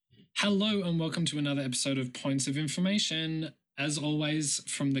Hello and welcome to another episode of Points of Information. As always,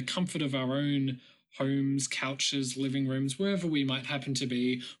 from the comfort of our own homes, couches, living rooms, wherever we might happen to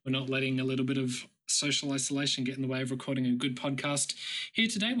be, we're not letting a little bit of social isolation get in the way of recording a good podcast. Here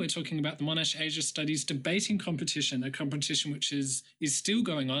today, we're talking about the Monash Asia Studies Debating Competition, a competition which is still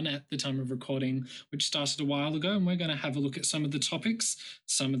going on at the time of recording, which started a while ago, and we're going to have a look at some of the topics,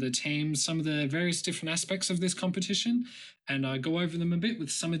 some of the teams, some of the various different aspects of this competition, and go over them a bit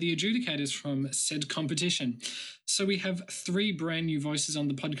with some of the adjudicators from said competition. So we have three brand new voices on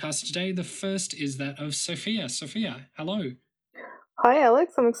the podcast today. The first is that of Sophia. Sophia, hello. Hi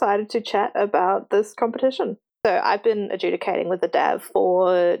Alex, I'm excited to chat about this competition. So I've been adjudicating with the DAV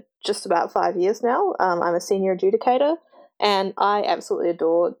for just about 5 years now. I'm a senior adjudicator and I absolutely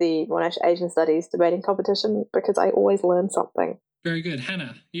adore the Monash Asian Studies Debating Competition because I always learn something. Very good.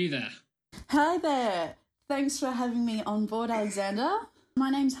 Hannah, you there? Hi there. Thanks for having me on board, Alexander. My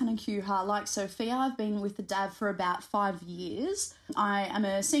name's Hannah Kuhar. Like Sophia, I've been with the DAV for about 5 years. I am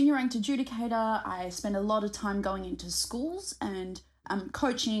a senior ranked adjudicator. I spend a lot of time going into schools and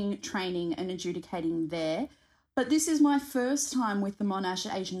coaching, training and adjudicating there. But this is my first time with the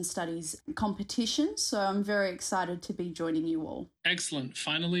Monash Asian Studies competition, so I'm very excited to be joining you all. Excellent.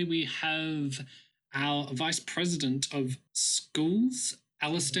 Finally, we have our Vice President of Schools,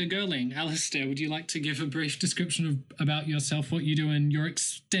 Alisdair Gurling. Alisdair, would you like to give a brief description about yourself, what you do, and your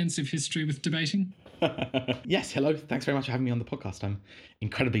extensive history with debating? Yes, hello. Thanks very much for having me on the podcast. I'm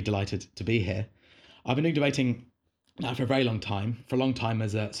incredibly delighted to be here. I've been doing debating now for a very long time,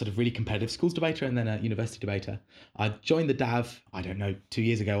 as a sort of really competitive schools debater and then a university debater. I joined the DAV, 2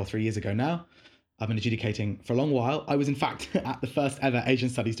 years ago or 3 years ago now. I've been adjudicating for a long while. I was in fact at the first ever Asian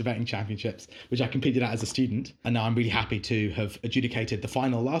Studies Debating Championships, which I competed at as a student. And now I'm really happy to have adjudicated the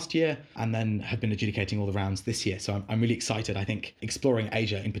final last year and then have been adjudicating all the rounds this year. So I'm really excited. I think exploring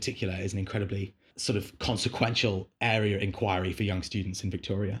Asia in particular is an incredibly sort of consequential area of inquiry for young students in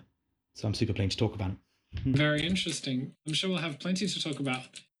Victoria. So I'm super pleased to talk about it. Very interesting. I'm sure we'll have plenty to talk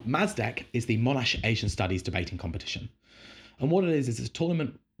about. MASDC is the Monash Asian Studies Debating Competition. And what it is it's a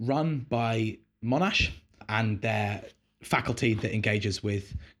tournament run by Monash and their faculty that engages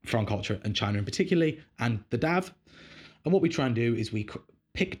with foreign culture and China in particularly, and the DAV. And what we try and do is we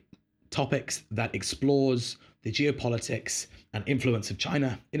pick topics that explores the geopolitics and influence of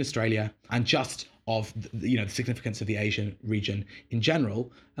China in Australia and just of the significance of the Asian region in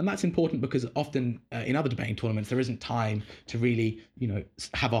general. And that's important because often in other debating tournaments there isn't time to really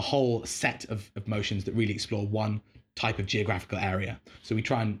have a whole set of motions that really explore one type of geographical area. So we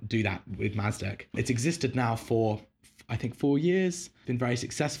try and do that with MASDC. It's existed now for I think 4 years, been very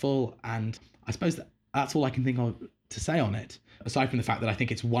successful, and I suppose that's all I can think of to say on it, aside from the fact that I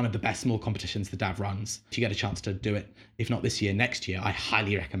think it's one of the best small competitions the DAV runs. If you get a chance to do it, if not this year, next year, I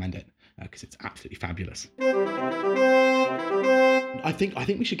highly recommend it because it's absolutely fabulous. I think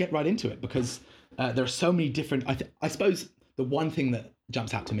we should get right into it because there are so many different. I suppose the one thing that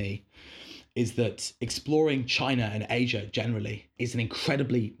jumps out to me is that exploring China and Asia generally is an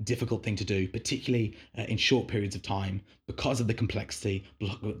incredibly difficult thing to do, particularly in short periods of time, because of the complexity,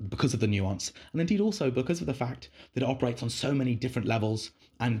 because of the nuance, and indeed also because of the fact that it operates on so many different levels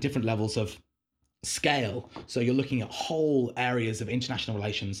and different levels of scale. So you're looking at whole areas of international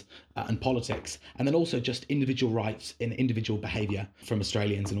relations and politics, and then also just individual rights in individual behaviour from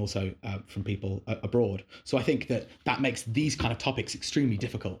Australians and also from people abroad. So I think that makes these kind of topics extremely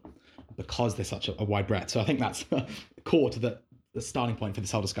difficult because there's such a wide breadth. So I think that's core to the starting point for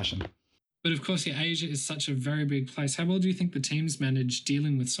this whole discussion. But of course, Asia is such a very big place. How well do you think the teams manage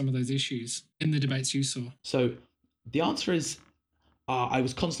dealing with some of those issues in the debates you saw? So the answer is I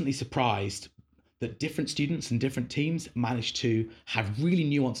was constantly surprised that different students and different teams managed to have really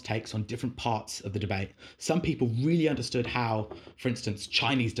nuanced takes on different parts of the debate. Some people really understood how, for instance,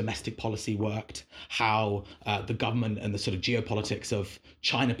 Chinese domestic policy worked, how the government and the sort of geopolitics of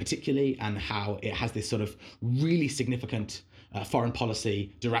China particularly, and how it has this sort of really significant foreign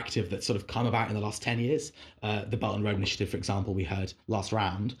policy directive that's sort of come about in the last 10 years. The Belt and Road Initiative, for example, we heard last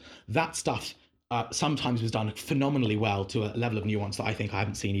round. That stuff sometimes was done phenomenally well to a level of nuance that I think I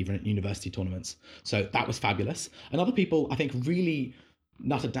haven't seen even at university tournaments. So that was fabulous. And other people, I think, really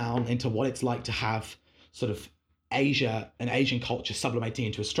nutted down into what it's like to have sort of Asia and Asian culture sublimating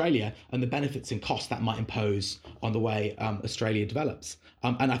into Australia and the benefits and costs that might impose on the way Australia develops.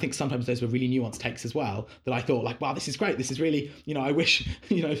 And I think sometimes those were really nuanced takes as well that I thought like, wow, this is great. This is really, I wish,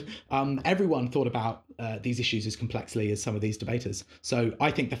 everyone thought about these issues as complexly as some of these debaters. So I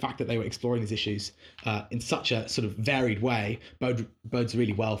think the fact that they were exploring these issues in such a sort of varied way bodes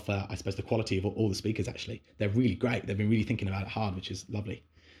really well for, I suppose, the quality of all the speakers, actually. They're really great. They've been really thinking about it hard, which is lovely.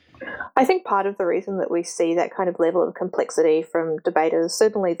 I think part of the reason that we see that kind of level of complexity from debaters,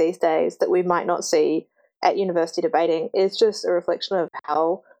 certainly these days, that we might not see at university debating, is just a reflection of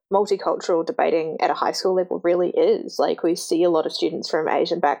how multicultural debating at a high school level really is. Like, we see a lot of students from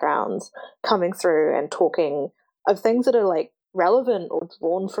Asian backgrounds coming through and talking of things that are like relevant or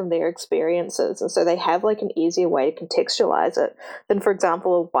drawn from their experiences, and so they have like an easier way to contextualize it than, for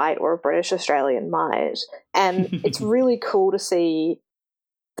example, a white or a British Australian might. And it's really cool to see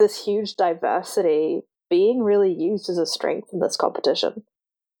this huge diversity being really used as a strength in this competition.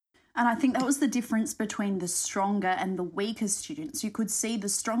 And I think that was the difference between the stronger and the weaker students. You could see the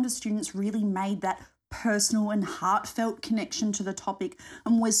stronger students really made that personal and heartfelt connection to the topic,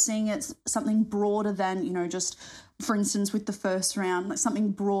 and we're seeing it something broader than, you know, just, for instance, with the first round, like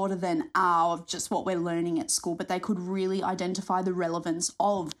something broader than just what we're learning at school, but they could really identify the relevance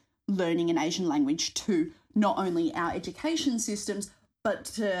of learning an Asian language to not only our education systems, but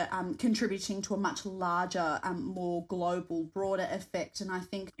to contributing to a much larger, more global, broader effect. And I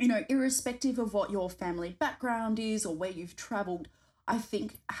think, you know, irrespective of what your family background is or where you've travelled, I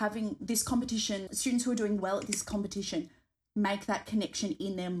think having this competition, students who are doing well at this competition make that connection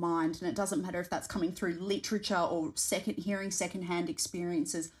in their mind. And it doesn't matter if that's coming through literature or hearing secondhand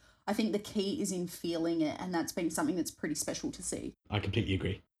experiences. I think the key is in feeling it, and that's been something that's pretty special to see. I completely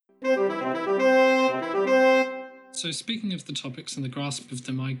agree. So speaking of the topics and the grasp of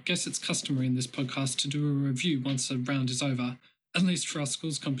them, I guess it's customary in this podcast to do a review once a round is over, at least for our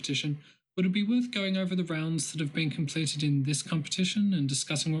school's competition. Would it be worth going over the rounds that have been completed in this competition and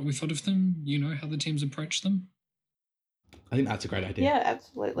discussing what we thought of them? You know, how the teams approached them? I think that's a great idea. Yeah,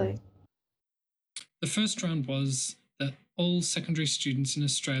 absolutely. The first round was that all secondary students in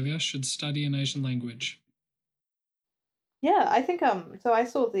Australia should study an Asian language. Yeah, I think so I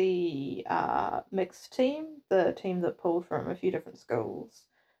saw the mixed team, the team that pulled from a few different schools.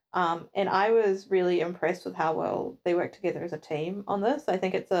 And I was really impressed with how well they work together as a team on this. I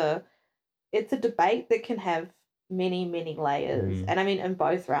think it's a debate that can have many, many layers. And I mean, in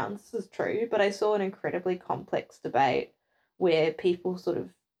both rounds, this is true, but I saw an incredibly complex debate where people sort of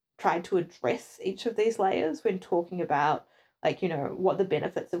tried to address each of these layers when talking about, like, you know, what the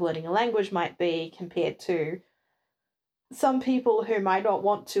benefits of learning a language might be compared to some people who might not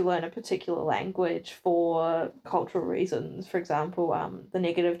want to learn a particular language for cultural reasons. For example, the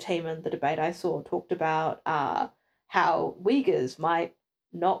negative team in the debate I saw talked about how Uyghurs might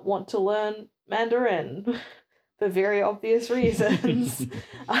not want to learn Mandarin for very obvious reasons.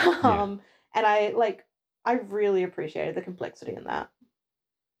 And I really appreciated the complexity in that.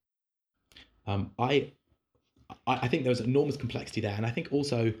 I think there was enormous complexity there, and I think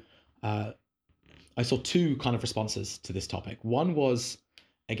also I saw two kind of responses to this topic. One was,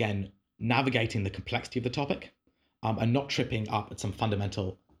 again, navigating the complexity of the topic and not tripping up at some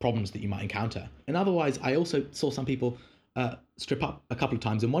fundamental problems that you might encounter. And otherwise, I also saw some people strip up a couple of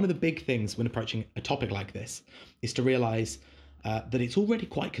times. And one of the big things when approaching a topic like this is to realize that it's already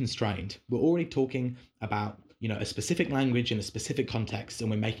quite constrained. We're already talking about, you know, a specific language in a specific context,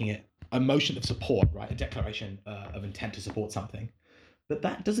 and we're making it a motion of support, right? A declaration of intent to support something. But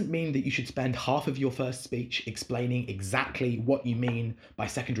that doesn't mean that you should spend half of your first speech explaining exactly what you mean by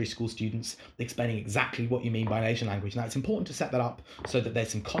secondary school students, explaining exactly what you mean by an Asian language. Now, it's important to set that up so that there's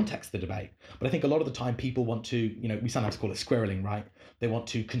some context to the debate. But I think a lot of the time people want to, you know, we sometimes call it squirreling, right? They want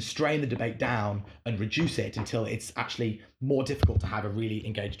to constrain the debate down and reduce it until it's actually more difficult to have a really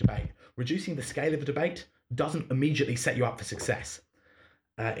engaged debate. Reducing the scale of the debate doesn't immediately set you up for success.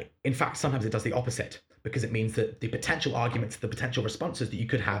 In fact, sometimes it does the opposite, because it means that the potential arguments, the potential responses that you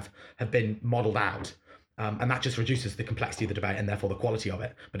could have been modelled out. And that just reduces the complexity of the debate and therefore the quality of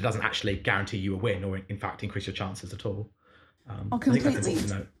it. But it doesn't actually guarantee you a win or, in fact, increase your chances at all. Completely. I think that's important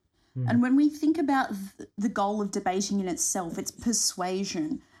to note. And when we think about the goal of debating in itself, it's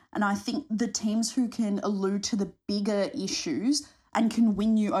persuasion. And I think the teams who can allude to the bigger issues and can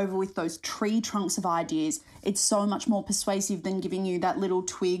win you over with those tree trunks of ideas, it's so much more persuasive than giving you that little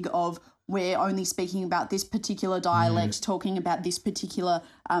twig of, we're only speaking about this particular dialect, talking about this particular,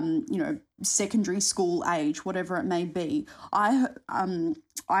 secondary school age, whatever it may be.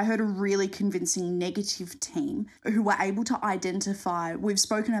 I heard a really convincing negative team who were able to identify, we've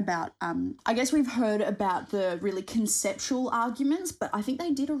spoken about, I guess we've heard about the really conceptual arguments, but I think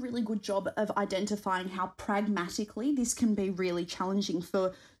they did a really good job of identifying how pragmatically this can be really challenging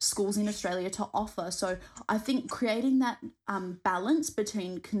for schools in Australia to offer. So I think creating that balance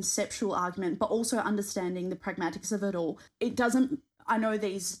between conceptual argument but also understanding the pragmatics of it all, it doesn't I know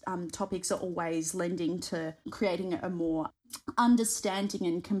these topics are always lending to creating a more understanding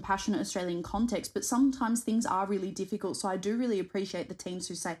and compassionate Australian context, but sometimes things are really difficult. So I do really appreciate the teams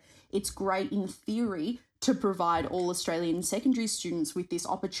who say it's great in theory to provide all Australian secondary students with this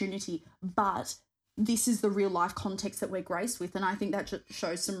opportunity, but this is the real life context that we're graced with. And I think that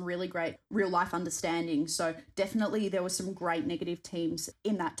shows some really great real life understanding. So definitely there were some great negative teams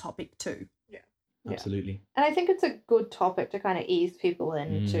in that topic too. Absolutely. And I think it's a good topic to kind of ease people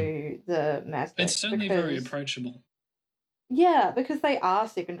into the MASDC. It's certainly very approachable. Yeah, because they are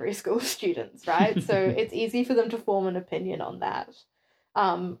secondary school students, right? So it's easy for them to form an opinion on that.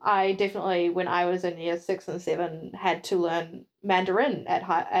 I definitely, when I was in year 6 and 7, had to learn Mandarin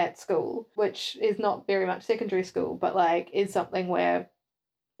at school, which is not very much secondary school, but like is something where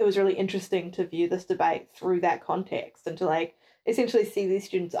it was really interesting to view this debate through that context and to like essentially see these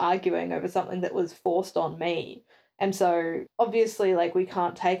students arguing over something that was forced on me. And so obviously like we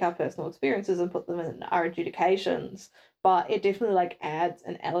can't take our personal experiences and put them in our adjudications, but it definitely like adds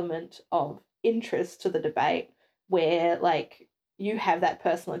an element of interest to the debate where like you have that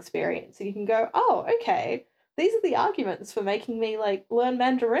personal experience and you can go, oh, okay, these are the arguments for making me like learn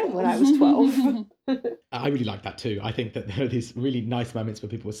Mandarin when I was 12. I really like that too. I think that there are these really nice moments where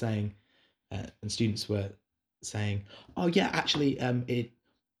people were saying, and students were saying, oh yeah, actually it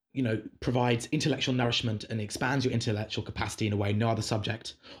provides intellectual nourishment and expands your intellectual capacity in a way no other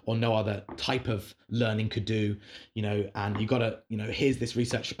subject or no other type of learning could do, and you got to, here's this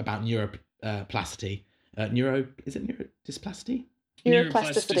research about neuroplasticity. Neuroplasticity?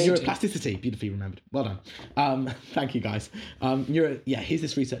 Neuroplasticity, beautifully remembered. Well done. Thank you, guys. Here's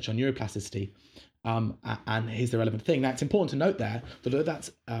this research on neuroplasticity. And here's the relevant thing. Now, it's important to note there that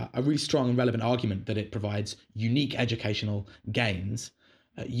that's a really strong and relevant argument that it provides unique educational gains.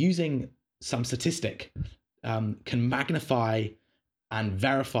 Using some statistic can magnify and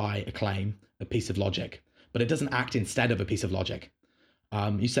verify a claim, a piece of logic, but it doesn't act instead of a piece of logic.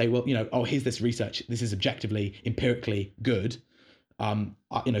 You say, well, here's this research. This is objectively, empirically good.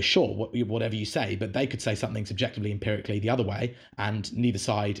 Sure, whatever you say, but they could say something subjectively, empirically the other way, and neither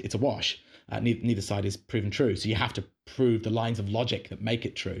side, it's a wash. Neither side is proven true. So you have to prove the lines of logic that make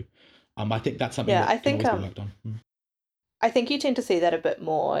it true. I think that's something that can always be worked on. I think you tend to see that a bit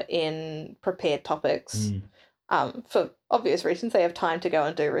more in prepared topics. For obvious reasons, they have time to go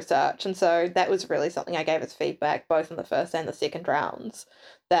and do research. And so that was really something I gave as feedback, both in the first and the second rounds,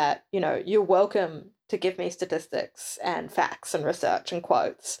 that, you're welcome to give me statistics and facts and research and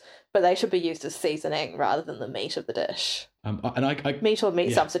quotes, but they should be used as seasoning rather than the meat of the dish. Meat or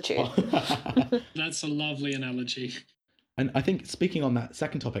meat substitute. That's a lovely analogy. And I think, speaking on that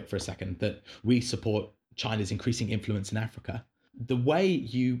second topic for a second, that we support China's increasing influence in Africa, the way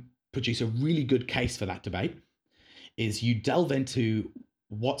you produce a really good case for that debate is you delve into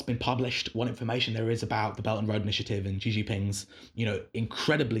what's been published, what information there is about the Belt and Road Initiative and Xi Jinping's,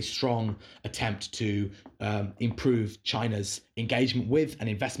 incredibly strong attempt to improve China's engagement with and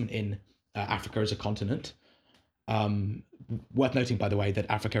investment in Africa as a continent. Worth noting, by the way, that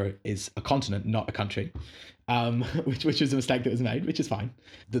Africa is a continent, not a country, which was a mistake that was made, which is fine.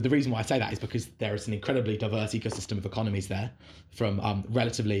 The reason why I say that is because there is an incredibly diverse ecosystem of economies there, from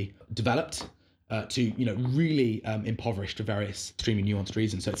relatively developed to really impoverished for various extremely nuanced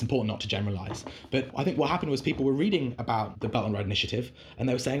reasons. So it's important not to generalize. But I think what happened was people were reading about the Belt and Road Initiative and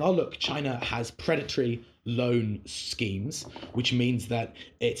they were saying, oh, look, China has predatory loan schemes, which means that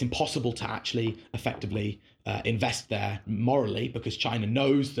it's impossible to actually effectively invest there morally, because China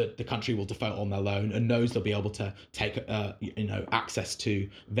knows that the country will default on their loan and knows they'll be able to take access to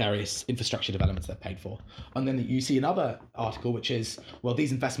various infrastructure developments they're paid for. And then you see another article which is, well,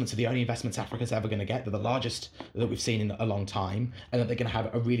 these investments are the only investments Africa's ever going to get. They're the largest that we've seen in a long time, and that they're going to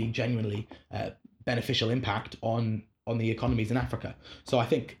have a really genuinely beneficial impact on the economies in Africa. So I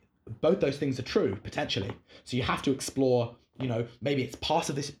think both those things are true potentially. So you have to explore, maybe it's part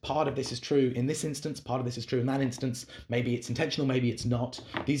of this is true in this instance, part of this is true in that instance, maybe it's intentional, maybe it's not.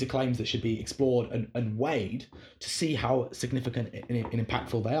 These are claims that should be explored and weighed to see how significant and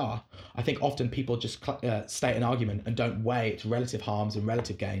impactful they are. I think often people just state an argument and don't weigh its relative harms and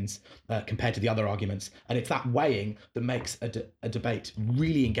relative gains compared to the other arguments. And it's that weighing that makes a debate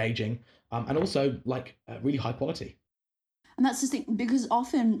really engaging and also really high quality. And that's the thing, because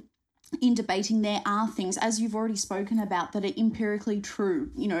often in debating there are things, as you've already spoken about, that are empirically true.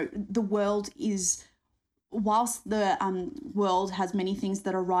 The world is, whilst the world has many things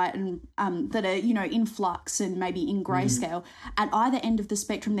that are right and that are, in flux and maybe in grayscale, at either end of the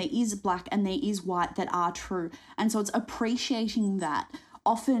spectrum there is black and there is white that are true. And so it's appreciating that.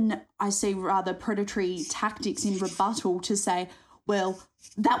 Often I see rather predatory tactics in rebuttal to say, well,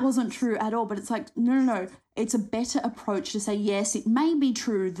 that wasn't true at all. But it's like, no. It's a better approach to say, yes, it may be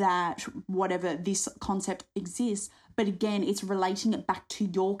true that whatever this concept exists, but again, it's relating it back to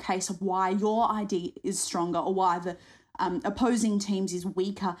your case of why your idea is stronger or why the opposing teams is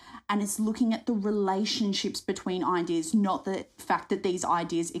weaker, and it's looking at the relationships between ideas, not the fact that these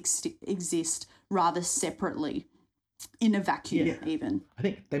ideas exist rather separately in a vacuum. Even I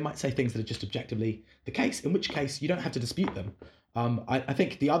think they might say things that are just objectively the case, in which case you don't have to dispute them. I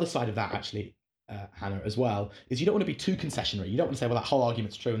think the other side of that actually, Hannah, as well, is you don't want to be too concessionary. You don't want to say, well, that whole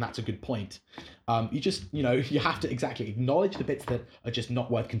argument's true and that's a good point. You just, you have to exactly acknowledge the bits that are just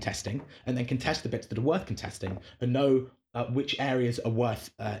not worth contesting, and then contest the bits that are worth contesting, and know which areas are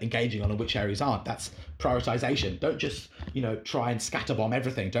worth engaging on and which areas aren't. That's prioritization. Don't just, try and scatterbomb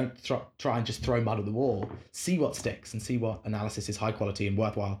everything. Don't try and just throw mud at the wall. See what sticks and see what analysis is high quality and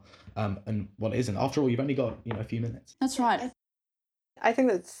worthwhile, and what isn't. After all, you've only got, a few minutes. That's right. I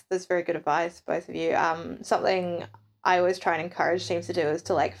think that's very good advice, both of you. Something I always try and encourage teams to do is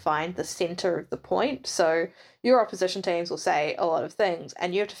to find the center of the point. So your opposition teams will say a lot of things,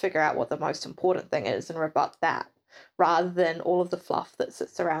 and you have to figure out what the most important thing is and rebut that, rather than all of the fluff that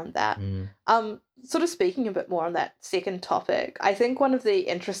sits around that. Sort of speaking a bit more on that second topic, I think one of the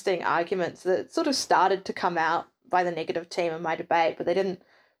interesting arguments that sort of started to come out by the negative team in my debate, but they didn't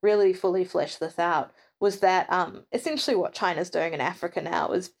really fully flesh this out, was that essentially what China's doing in Africa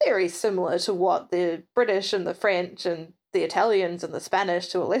now is very similar to what the British and the French and the Italians and the Spanish,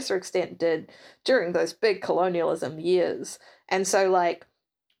 to a lesser extent, did during those big colonialism years. And so,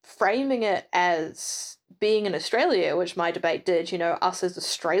 framing it as being in Australia, which my debate did, us as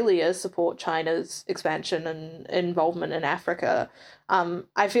Australia support China's expansion and involvement in Africa,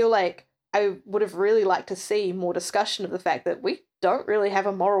 I feel like I would have really liked to see more discussion of the fact that we don't really have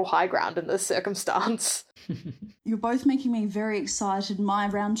a moral high ground in this circumstance. You're both making me very excited. My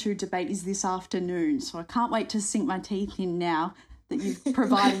round 2 debate is this afternoon, so I can't wait to sink my teeth in now that you've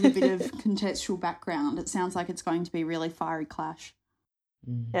provided a bit of contextual background. It sounds like it's going to be a really fiery clash.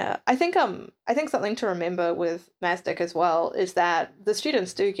 Yeah, I think something to remember with MASDC as well is that the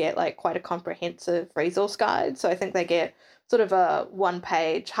students do get quite a comprehensive resource guide. So I think they get sort of a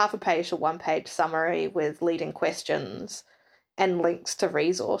half a page to 1 page summary with leading questions and links to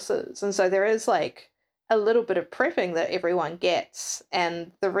resources. And so there is a little bit of prepping that everyone gets.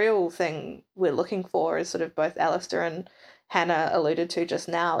 And the real thing we're looking for is sort of both Alisdair and Hannah alluded to just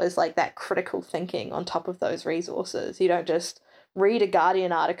now is that critical thinking on top of those resources. You don't just read a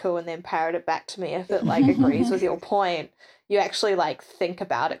Guardian article and then parrot it back to me if it agrees with your point. You actually think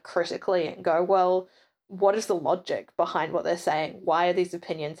about it critically and go, well, what is the logic behind what they're saying? Why are these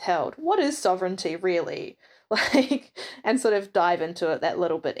opinions held? What is sovereignty really? And sort of dive into it that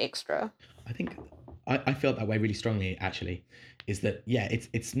little bit extra. I think I feel that way really strongly, actually, is that,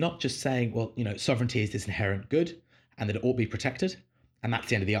 it's not just saying, well, sovereignty is this inherent good and that it ought to be protected, and that's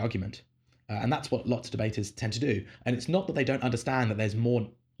the end of the argument. And that's what lots of debaters tend to do. And it's not that they don't understand that there's more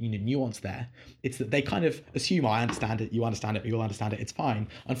nuance there. It's that they kind of assume, I understand it, you understand it, we all understand it, it's fine.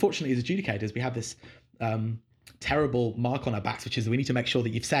 Unfortunately, as adjudicators, we have this terrible mark on our backs, which is we need to make sure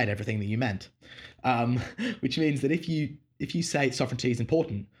that you've said everything that you meant. Which means that if you say sovereignty is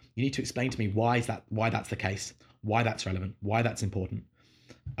important, you need to explain to me why that's the case, why that's relevant, why that's important.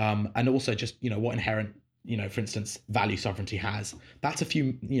 And also just, what inherent, for instance, value sovereignty has. That's a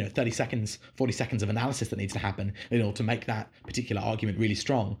few, 30 seconds, 40 seconds of analysis that needs to happen in order to make that particular argument really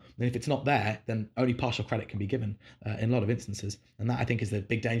strong. And if it's not there, then only partial credit can be given in a lot of instances. And that, I think, is the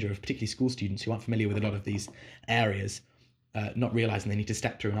big danger of particularly school students who aren't familiar with a lot of these areas, not realizing they need to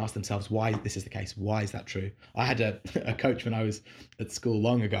step through and ask themselves why this is the case. Why is that true? I had a coach when I was at school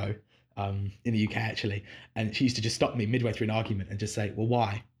long ago, in the UK actually, and she used to just stop me midway through an argument and just say, well,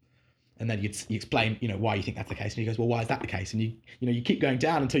 why? And then you explain, why you think that's the case. And he goes, well, why is that the case? And you keep going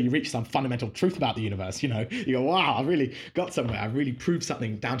down until you reach some fundamental truth about the universe. You go, wow, I really got somewhere. I really proved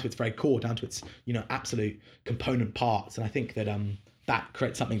something down to its very core, down to its, absolute component parts. And I think that that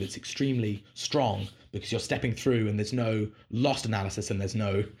creates something that's extremely strong because you're stepping through and there's no lost analysis and there's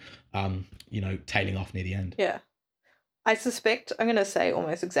no, tailing off near the end. Yeah. I suspect I'm going to say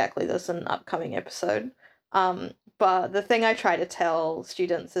almost exactly this in an upcoming episode. But the thing I try to tell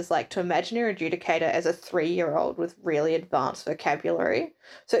students is to imagine your adjudicator as a 3-year-old with really advanced vocabulary.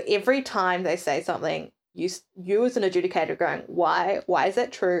 So every time they say something, you as an adjudicator going, why is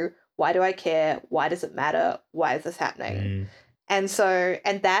that true? Why do I care? Why does it matter? Why is this happening? And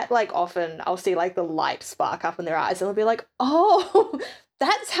that often I'll see the light spark up in their eyes and they'll be like, oh,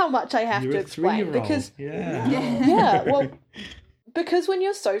 that's how much I have to explain. Because yeah, well, Because when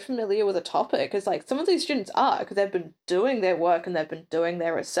you're so familiar with a topic, as like some of these students are, because they've been doing their work and they've been doing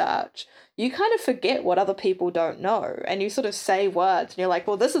their research, you kind of forget what other people don't know, and you sort of say words and you're like,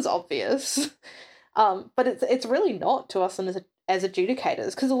 well, this is obvious. But it's really not to us as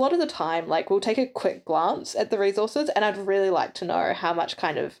adjudicators, because a lot of the time, like, we'll take a quick glance at the resources, and I'd really like to know how much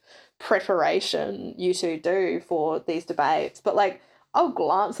kind of preparation you two do for these debates. But like, I'll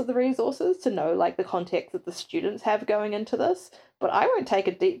glance at the resources to know like the context that the students have going into this, but I won't take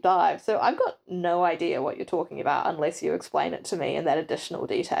a deep dive. So I've got no idea what you're talking about unless you explain it to me in that additional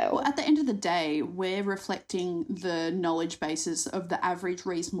detail. Well, at the end of the day, we're reflecting the knowledge bases of the average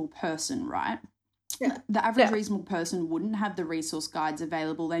reasonable person, right? Yeah. The average reasonable person wouldn't have the resource guides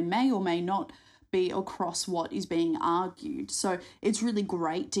available. They may or may not be across what is being argued. So it's really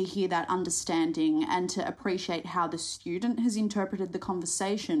great to hear that understanding and to appreciate how the student has interpreted the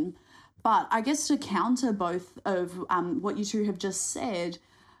conversation. But I guess to counter both of what you two have just said,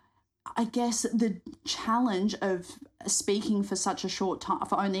 I guess the challenge of speaking for such a short time,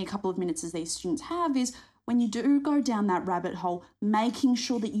 for only a couple of minutes as these students have, is when you do go down that rabbit hole, making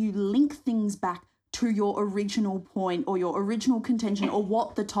sure that you link things back to your original point or your original contention or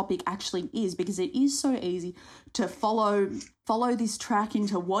what the topic actually is, because it is so easy to follow this track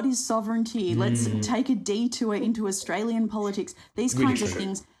into what is sovereignty. Let's take a detour into Australian politics, these kinds of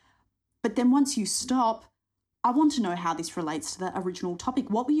things. But then once you stop, I want to know how this relates to the original topic.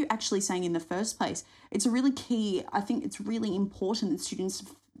 What were you actually saying in the first place? It's a really key. I think it's really important that students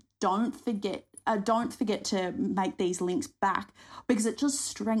don't forget to make these links back, because it just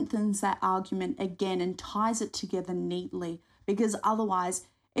strengthens that argument again and ties it together neatly. Because otherwise,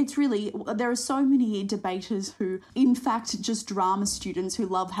 it's really, there are so many debaters who, in fact, just drama students who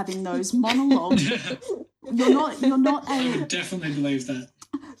love having those monologues. You're not I would definitely believe that.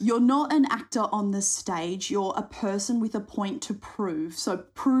 You're not an actor on the stage. You're a person with a point to prove. So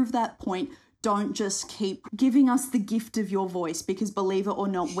prove that point. Don't just keep giving us the gift of your voice, because believe it or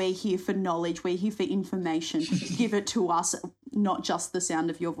not, we're here for knowledge. We're here for information. Give it to us, not just the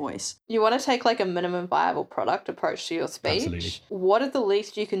sound of your voice. You want to take like a minimum viable product approach to your speech. Absolutely. What is the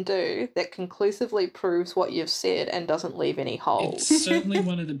least you can do that conclusively proves what you've said and doesn't leave any holes? It's certainly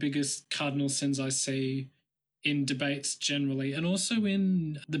one of the biggest cardinal sins I see in debates generally, and also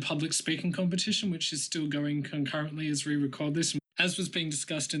in the public speaking competition, which is still going concurrently as we record this. As was being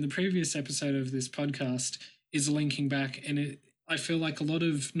discussed in the previous episode of this podcast, is linking back. And I feel like a lot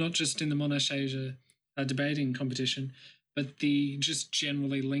of, not just in the Monash Asia debating competition, but the just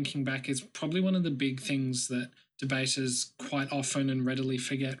generally linking back is probably one of the big things that debaters quite often and readily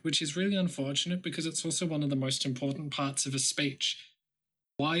forget, which is really unfortunate, because it's also one of the most important parts of a speech.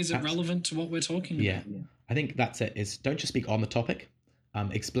 Why is it relevant to what we're talking about? Yeah, I think that's it, is don't just speak on the topic,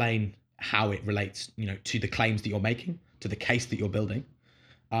 explain how it relates, to the claims that you're making, to the case that you're building.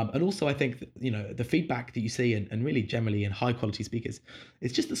 And also I think that, the feedback that you see and really generally in high quality speakers,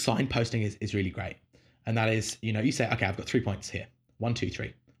 it's just the signposting is really great. And that is, you say, okay, I've got 3 points here. 1, 2,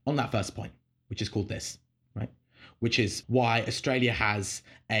 3. On that first point, which is called this, right? Which is why Australia has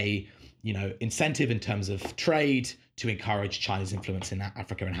a, incentive in terms of trade to encourage China's influence in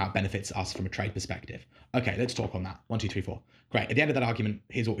Africa and how it benefits us from a trade perspective. Okay, let's talk on that. 1, 2, 3, 4. Great. At the end of that argument,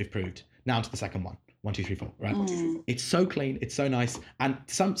 here's what we've proved. Now on to the second one. 1, 2, 3, 4. Right? It's so clean. It's so nice. And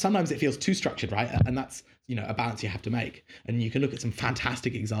sometimes it feels too structured, right? And that's, a balance you have to make. And you can look at some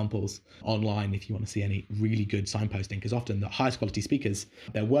fantastic examples online if you want to see any really good signposting, because often the highest quality speakers,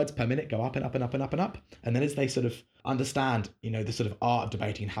 their words per minute go up and up and up and up and up. And then as they sort of understand, the sort of art of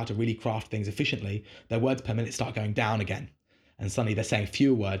debating and how to really craft things efficiently, their words per minute start going down again. And suddenly they're saying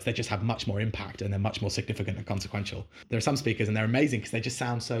fewer words, they just have much more impact and they're much more significant and consequential. There are some speakers and they're amazing because they just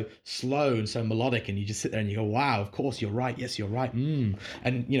sound so slow and so melodic, and you just sit there and you go, wow, of course, you're right. Yes, you're right. And,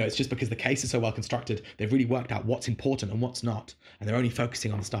 it's just because the case is so well constructed, they've really worked out what's important and what's not. And they're only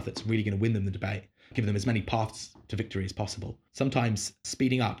focusing on the stuff that's really going to win them the debate, give them as many paths to victory as possible. Sometimes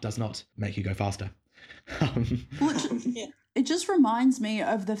speeding up does not make you go faster. It just reminds me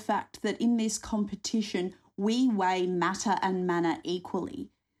of the fact that in this competition, we weigh matter and manner equally.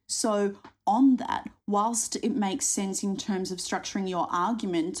 So on that, whilst it makes sense in terms of structuring your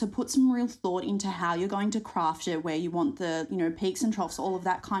argument to put some real thought into how you're going to craft it, where you want the, peaks and troughs, all of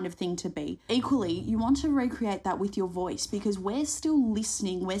that kind of thing to be. Equally, you want to recreate that with your voice, because we're still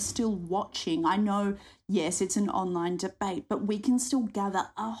listening, we're still watching. I know, yes, it's an online debate, but we can still gather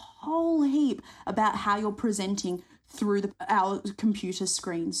a whole heap about how you're presenting through our computer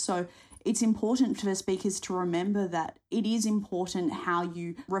screens. So it's important for speakers to remember that it is important how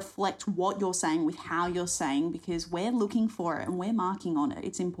you reflect what you're saying with how you're saying, because we're looking for it and we're marking on it.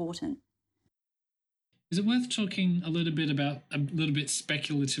 It's important. Is it worth talking a little bit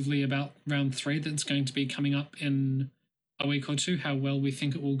speculatively about round 3 that's going to be coming up in a week or two, how well we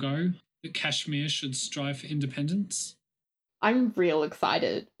think it will go, that Kashmir should strive for independence? I'm real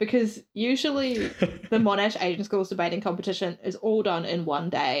excited because usually the Monash Asian Schools debating competition is all done in one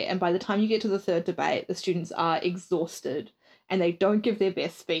day, and by the time you get to the third debate, the students are exhausted and they don't give their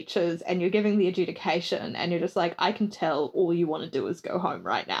best speeches, and you're giving the adjudication and you're just like, I can tell all you want to do is go home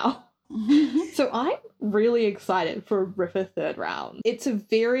right now. So I'm really excited for a ripper third round. It's a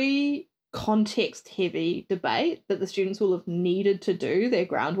very context-heavy debate that the students will have needed to do their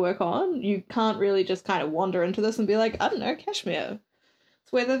groundwork on. You can't really just kind of wander into this and be like, I don't know, Kashmir.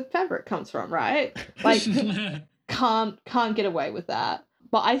 It's where the fabric comes from, right? Like, can't get away with that.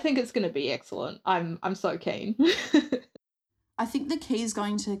 But I think it's going to be excellent. I'm so keen. I think the key is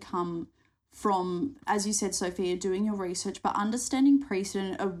going to come from, as you said, Sophia, doing your research, but understanding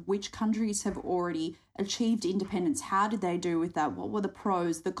precedent of which countries have already achieved independence. How did they do with that? What were the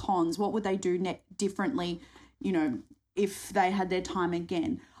pros, the cons? What would they do differently, if they had their time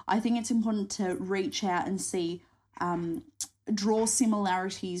again? I think it's important to reach out and see, draw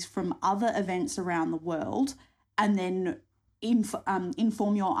similarities from other events around the world, and then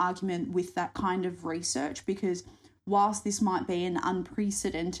inform your argument with that kind of research, because whilst this might be an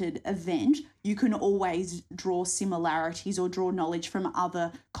unprecedented event, you can always draw similarities or draw knowledge from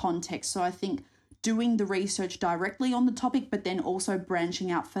other contexts. So I think doing the research directly on the topic, but then also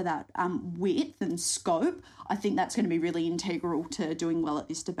branching out for that width and scope, I think that's going to be really integral to doing well at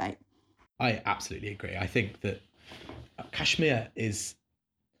this debate. I absolutely agree. I think that Kashmir is,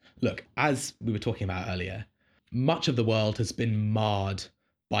 look, as we were talking about earlier, much of the world has been marred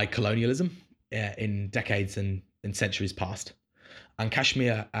by colonialism in decades and in centuries past. And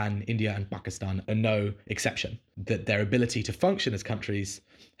Kashmir and India and Pakistan are no exception. That their ability to function as countries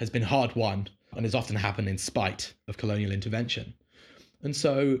has been hard won and has often happened in spite of colonial intervention. And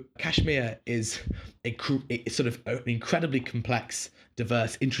so Kashmir is it's sort of an incredibly complex,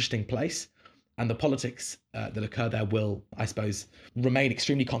 diverse, interesting place. And the politics that occur there will, I suppose, remain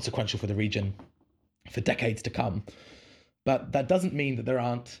extremely consequential for the region for decades to come. But that doesn't mean that there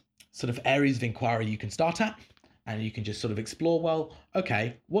aren't sort of areas of inquiry you can start at, and you can just sort of explore, well,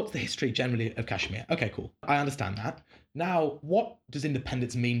 okay, what's the history generally of Kashmir? Okay, cool. I understand that. Now, what does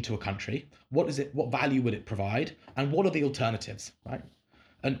independence mean to a country? What is it? What value would it provide? And what are the alternatives, right?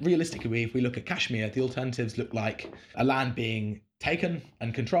 And realistically, if we look at Kashmir, the alternatives look like a land being taken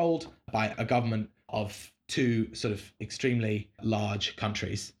and controlled by a government of two sort of extremely large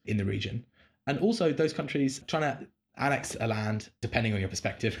countries in the region. And also those countries trying to annex a land, depending on your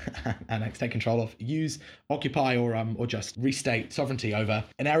perspective, annex, take control of, use, occupy, or just restate sovereignty over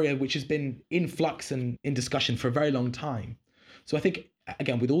an area which has been in flux and in discussion for a very long time. So I think,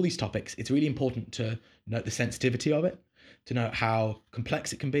 again, with all these topics, it's really important to note the sensitivity of it, to note how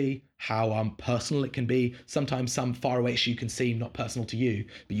complex it can be, how personal it can be. Sometimes some faraway issue can seem not personal to you,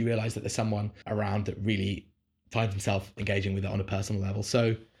 but you realise that there's someone around that really finds himself engaging with it on a personal level.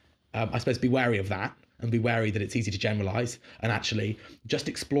 So I suppose be wary of that, and be wary that it's easy to generalize, and actually just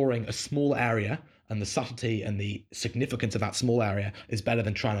exploring a small area and the subtlety and the significance of that small area is better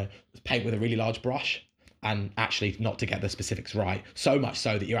than trying to paint with a really large brush and actually not to get the specifics right, so much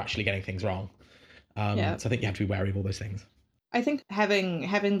so that you're actually getting things wrong. So I think you have to be wary of all those things. I think having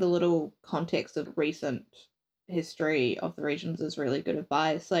the little context of recent history of the regions is really good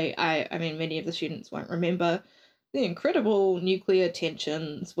advice. Like I mean, many of the students won't remember the incredible nuclear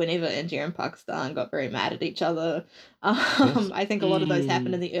tensions whenever India and Pakistan got very mad at each other. Yes. I think a lot of those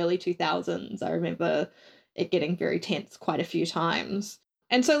happened in the early 2000s. I remember it getting very tense quite a few times.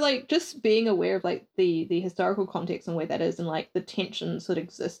 And so, like, just being aware of, like, the historical context and where that is, and, like, the tensions that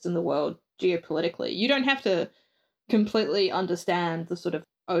exist in the world geopolitically. You don't have to completely understand the sort of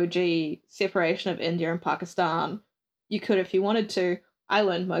OG separation of India and Pakistan. You could if you wanted to. I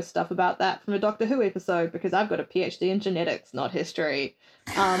learned most stuff about that from a Doctor Who episode because I've got a PhD in genetics, not history.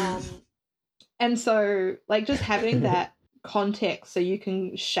 And so, like, just having that context so you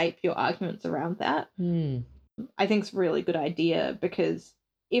can shape your arguments around that, I think is a really good idea, because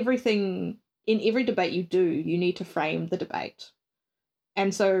in every debate you do, you need to frame the debate.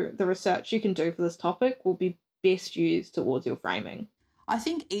 And so the research you can do for this topic will be best used towards your framing. I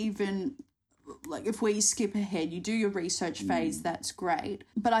think even, like, if we skip ahead, you do your research phase, that's great.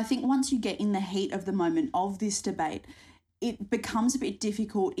 But I think once you get in the heat of the moment of this debate, it becomes a bit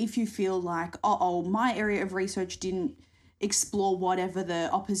difficult if you feel like, my area of research didn't explore whatever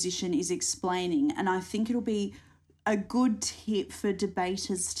the opposition is explaining. And I think it'll be a good tip for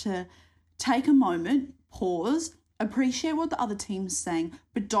debaters to take a moment, pause, appreciate what the other team's saying,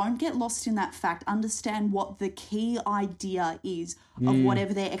 but don't get lost in that fact. Understand what the key idea is of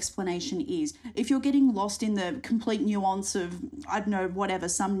whatever their explanation is. If you're getting lost in the complete nuance of, I don't know, whatever,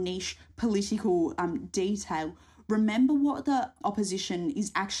 some niche political detail, remember what the opposition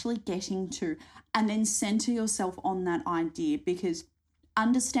is actually getting to and then center yourself on that idea, because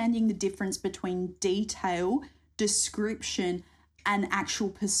understanding the difference between detail, description, and actual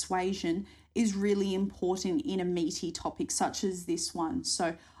persuasion is really important in a meaty topic such as this one.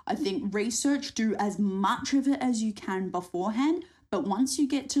 So I think research, do as much of it as you can beforehand, but once you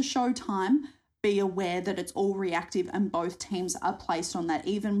get to show time, be aware that it's all reactive and both teams are placed on that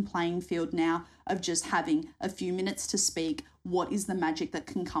even playing field now of just having a few minutes to speak. What is the magic that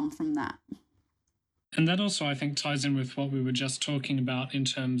can come from that? And that also, I think, ties in with what we were just talking about in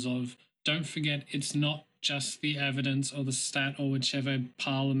terms of, don't forget, it's not just the evidence or the stat or whichever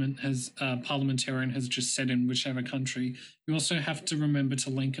parliamentarian has just said in whichever country. You also have to remember to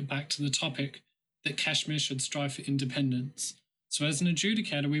link it back to the topic that Kashmir should strive for independence. So as an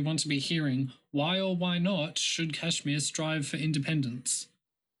adjudicator, we want to be hearing why or why not should Kashmir strive for independence.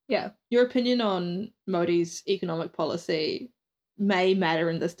 Yeah, your opinion on Modi's economic policy may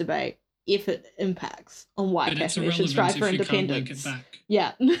matter in this debate if it impacts on why Kashmir should strive for independence.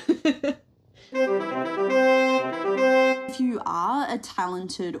 Yeah. If you are a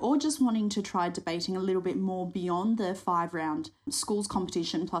talented or just wanting to try debating a little bit more beyond the 5-round schools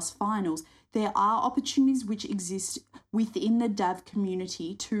competition plus finals, there are opportunities which exist within the DAV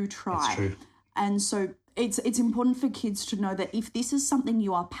community to try. That's true. And so it's important for kids to know that if this is something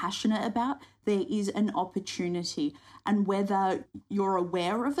you are passionate about, there is an opportunity. And whether you're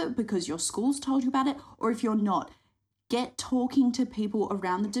aware of it because your school's told you about it, or if you're not, get talking to people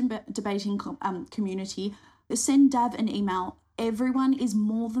around the debating community. Send DAV an email. Everyone is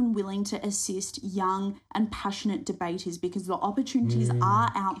more than willing to assist young and passionate debaters because the opportunities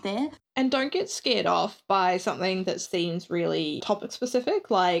are out there. And don't get scared off by something that seems really topic specific,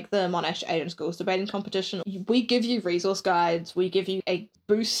 like the Monash Asian Schools debating competition. We give you resource guides. We give you a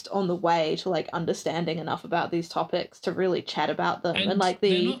boost on the way to like understanding enough about these topics to really chat about them. And like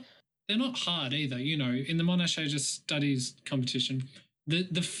they're not hard either. You know, in the Monash Asian Studies competition,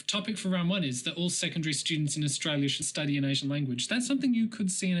 the topic for round 1 is that all secondary students in Australia should study an Asian language. That's something you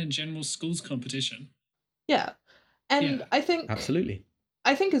could see in a general schools competition. Yeah. And I think... Absolutely.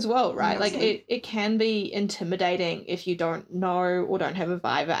 I think as well, right? Like it can be intimidating if you don't know or don't have a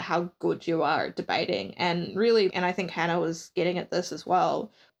vibe at how good you are at debating. And really, and I think Hannah was getting at this as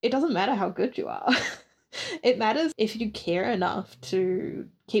well, it doesn't matter how good you are. It matters if you care enough to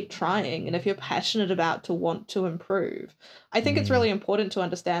keep trying and if you're passionate about to want to improve. I think it's really important to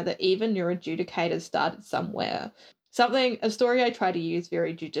understand that even your adjudicators started somewhere. A story I try to use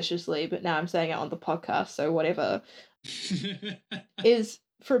very judiciously, but now I'm saying it on the podcast, so whatever, is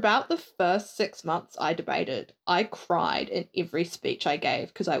for about the first 6 months I debated, I cried in every speech I gave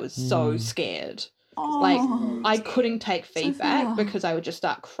because I was so scared. Like, I couldn't take feedback because I would just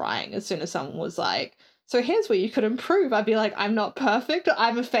start crying as soon as someone was like, so here's where you could improve. I'd be like, I'm not perfect.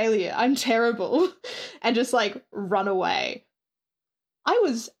 I'm a failure. I'm terrible. And just like run away. I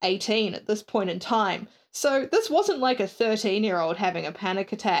was 18 at this point in time. So this wasn't like a 13-year-old having a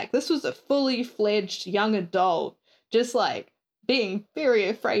panic attack. This was a fully fledged young adult just like being very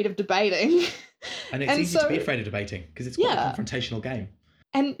afraid of debating. And it's easy to be afraid of debating because it's quite a confrontational game.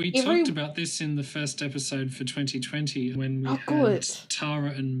 And we talked about this in the first episode for 2020 when we had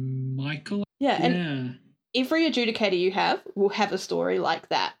Tara and Michael. And every adjudicator you have will have a story like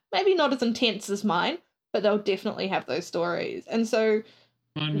that. Maybe not as intense as mine, but they'll definitely have those stories. And so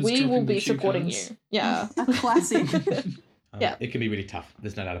we will be supporting you. Yeah. A classic. It can be really tough.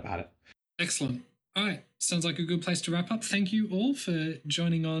 There's no doubt about it. Excellent. All right. Sounds like a good place to wrap up. Thank you all for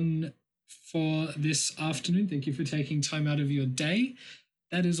joining on for this afternoon. Thank you for taking time out of your day.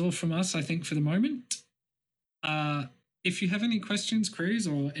 That is all from us, I think, for the moment. If you have any questions, queries,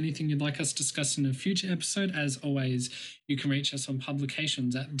 or anything you'd like us to discuss in a future episode, as always, you can reach us on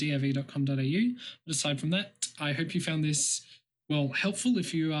publications at dav.com.au. But aside from that, I hope you found this, helpful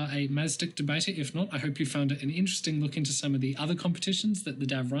if you are a MASDC debater. If not, I hope you found it an interesting look into some of the other competitions that the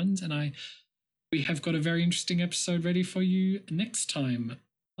DAV runs. And we have got a very interesting episode ready for you next time.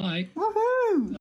 Bye. Woohoo!